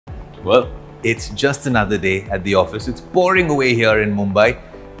Well, it's just another day at the office. It's pouring away here in Mumbai.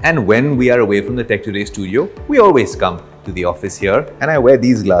 And when we are away from the Tech Today studio, we always come to the office here. And I wear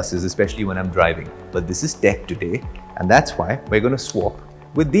these glasses, especially when I'm driving. But this is Tech Today, and that's why we're going to swap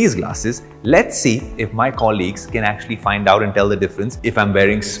with these glasses. Let's see if my colleagues can actually find out and tell the difference if I'm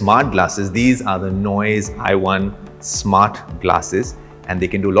wearing smart glasses. These are the Noise i1 smart glasses, and they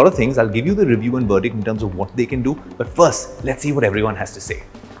can do a lot of things. I'll give you the review and verdict in terms of what they can do. But first, let's see what everyone has to say.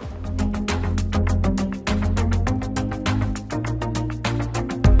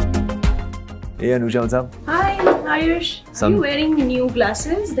 Hey Anusha, what's up? Hi Ayush. Are you wearing new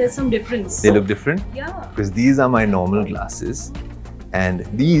glasses? There's some difference. They look different? Yeah. Because these are my normal glasses and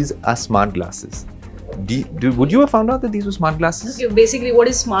these are smart glasses. Would you have found out that these were smart glasses? Okay, basically what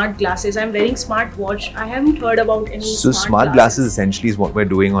is smart glasses? I'm wearing smart watch. I haven't heard about any smart glasses essentially is what we're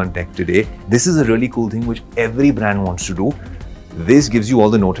doing on Tech Today. This is a really cool thing which every brand wants to do. This gives you all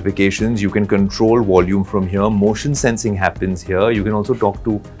the notifications. You can control volume from here. Motion sensing happens here. You can also talk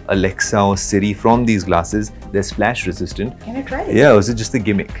to Alexa or Siri from these glasses. They're splash resistant. Can I try it? Yeah, or is it just a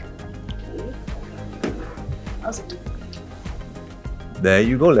gimmick? Okay. How's it? There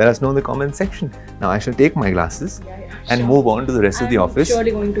you go. Let us know in the comment section. Now I shall take my glasses and move on to the rest of the office. I'm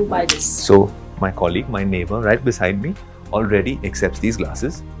surely going to buy this. So my colleague, my neighbor right beside me, already accepts these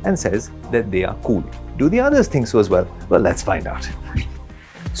glasses and says that they are cool. Do the others think so as well? Well, let's find out.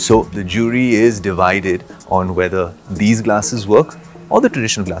 So the jury is divided on whether these glasses work or the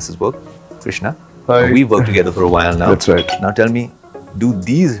traditional glasses work. Krishna, we've worked together for a while now. That's right. Now tell me, do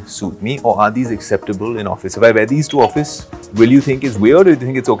these suit me or are these acceptable in office? If I wear these to office, will you think it's weird or do you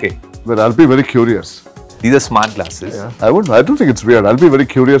think it's okay? Well, I'll be very curious. These are smart glasses. Yeah. I don't think it's weird. I'll be very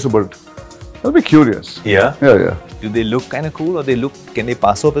curious about it. I'll be curious. Yeah? Yeah. Do they look kind of cool or can they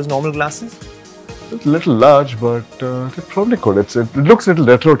pass off as normal glasses? It's a little large, but it probably could. It looks a little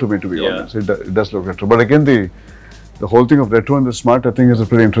retro to me, to be honest. It does look retro. But again, the whole thing of retro and the smart, I think, is a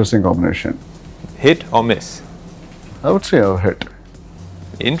pretty interesting combination. Hit or miss? I would say a hit.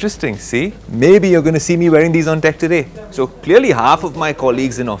 Interesting. See? Maybe you're going to see me wearing these on Tech Today. So clearly half of my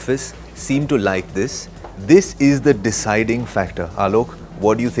colleagues in office seem to like this. This is the deciding factor. Alok,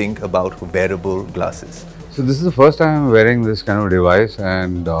 what do you think about wearable glasses? So this is the first time I'm wearing this kind of device,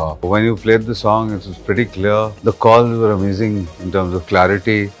 and when you played the song, it was pretty clear. The calls were amazing in terms of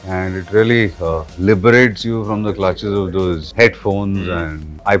clarity, and it really liberates you from the clutches of those headphones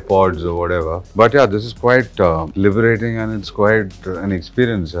and iPods or whatever. But yeah, this is quite liberating, and it's quite an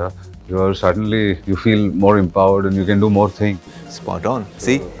experience. You feel more empowered and you can do more things. Spot on.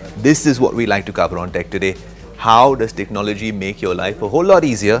 See, this is what we like to cover on Tech Today. How does technology make your life a whole lot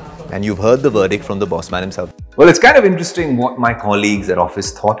easier? And you've heard the verdict from the boss man himself. Well, it's kind of interesting what my colleagues at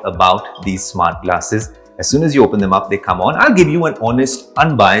office thought about these smart glasses. As soon as you open them up, they come on. I'll give you an honest,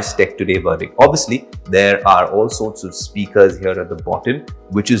 unbiased Tech Today verdict. Obviously, there are all sorts of speakers here at the bottom,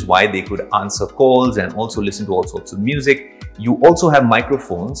 which is why they could answer calls and also listen to all sorts of music. You also have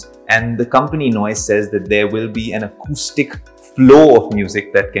microphones, and the company Noise says that there will be an acoustic flow of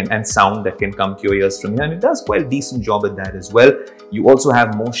music and sound that can come to your ears from here, and it does quite a decent job at that as well. You also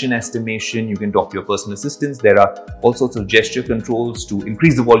have motion estimation. You can talk to your personal assistants. There are all sorts of gesture controls to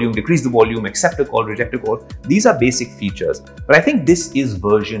increase the volume, decrease the volume, accept a call, reject a call. These are basic features, but I think this is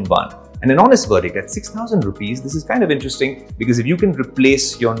version 1. And an honest verdict, at 6,000 rupees, this is kind of interesting because if you can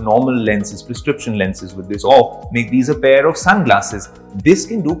replace your normal lenses, prescription lenses with this, or make these a pair of sunglasses, this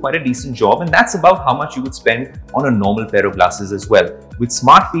can do quite a decent job, and that's about how much you would spend on a normal pair of glasses as well. With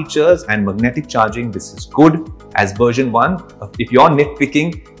smart features and magnetic charging, this is good. As version 1, if you're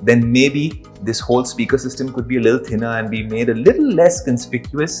nitpicking, then maybe this whole speaker system could be a little thinner and be made a little less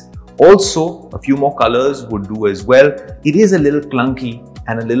conspicuous. Also, a few more colors would do as well. It is a little clunky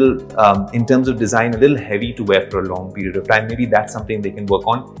and a little, in terms of design, a little heavy to wear for a long period of time. Maybe that's something they can work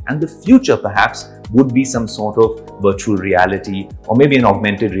on. And the future perhaps would be some sort of virtual reality or maybe an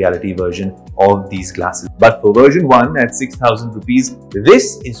augmented reality version of these glasses. But for version 1 at 6,000 rupees,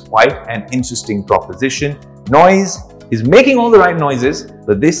 this is quite an interesting proposition. Noise is making all the right noises,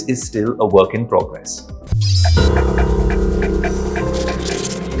 but this is still a work in progress.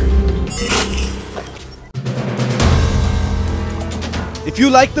 If you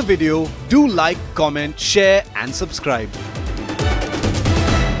like the video, do like, comment, share and subscribe.